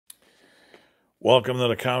Welcome to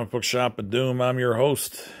the Comic Book Shop of Doom. I'm your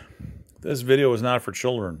host. This video is not for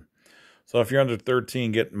children. So if you're under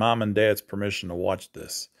 13, get mom and dad's permission to watch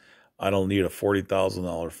this. I don't need a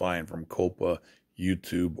 $40,000 fine from COPA,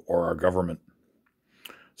 YouTube, or our government.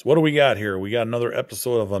 So what do we got here? We got another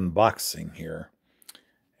episode of unboxing here.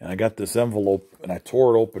 And I got this envelope, and I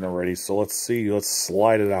tore it open already. So let's see. Let's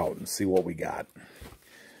slide it out and see what we got.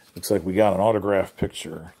 Looks like we got an autographed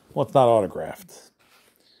picture. Well, it's not autographed.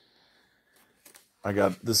 I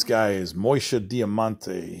got, this guy is Moshe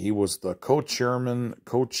Diamante. He was the co-chairman,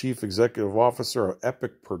 co-chief executive officer of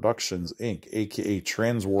Epic Productions, Inc., a.k.a.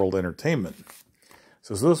 Transworld Entertainment.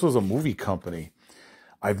 So this was a movie company.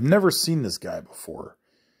 I've never seen this guy before.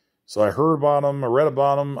 So I heard about him, I read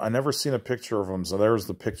about him. I never seen a picture of him. So there's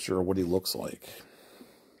the picture of what he looks like.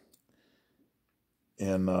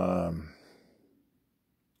 And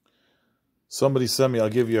somebody sent me, I'll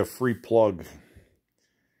give you a free plug.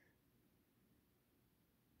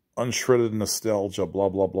 Unshredded Nostalgia, blah,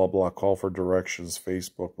 blah, blah, blah. Call for directions,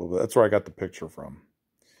 Facebook, blah, blah. That's where I got the picture from.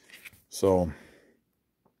 So,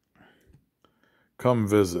 come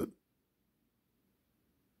visit.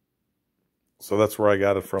 So that's where I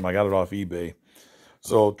got it from. I got it off eBay.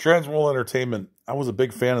 So, Transworld Entertainment, I was a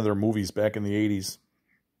big fan of their movies back in the 80s.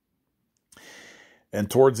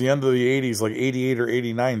 And towards the end of the 80s, like 88 or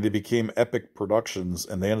 89, they became Epic Productions,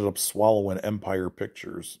 and they ended up swallowing Empire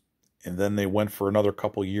Pictures. And then they went for another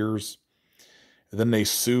couple years. And then they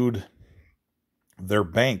sued their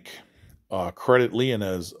bank, Credit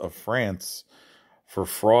Lyonnais of France, for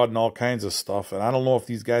fraud and all kinds of stuff. And I don't know if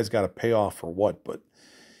these guys got a payoff or what, but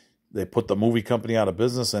they put the movie company out of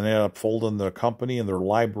business and ended up folding the company, and their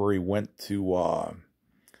library went to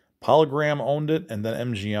Polygram owned it, and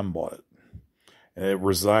then MGM bought it. And it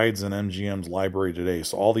resides in MGM's library today.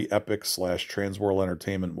 So all the Epic / Transworld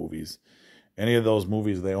Entertainment movies, any of those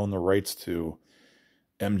movies they own the rights to,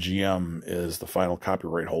 MGM is the final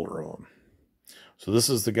copyright holder of them. So this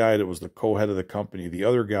is the guy that was the co-head of the company. The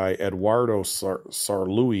other guy, Eduardo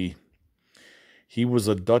Sarlui, he was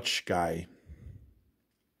a Dutch guy.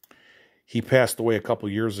 He passed away a couple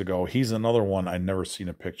years ago. He's another one. I'd never seen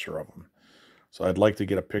a picture of him. So I'd like to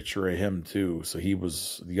get a picture of him too. So he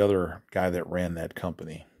was the other guy that ran that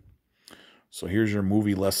company. So here's your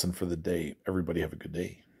movie lesson for the day. Everybody have a good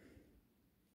day.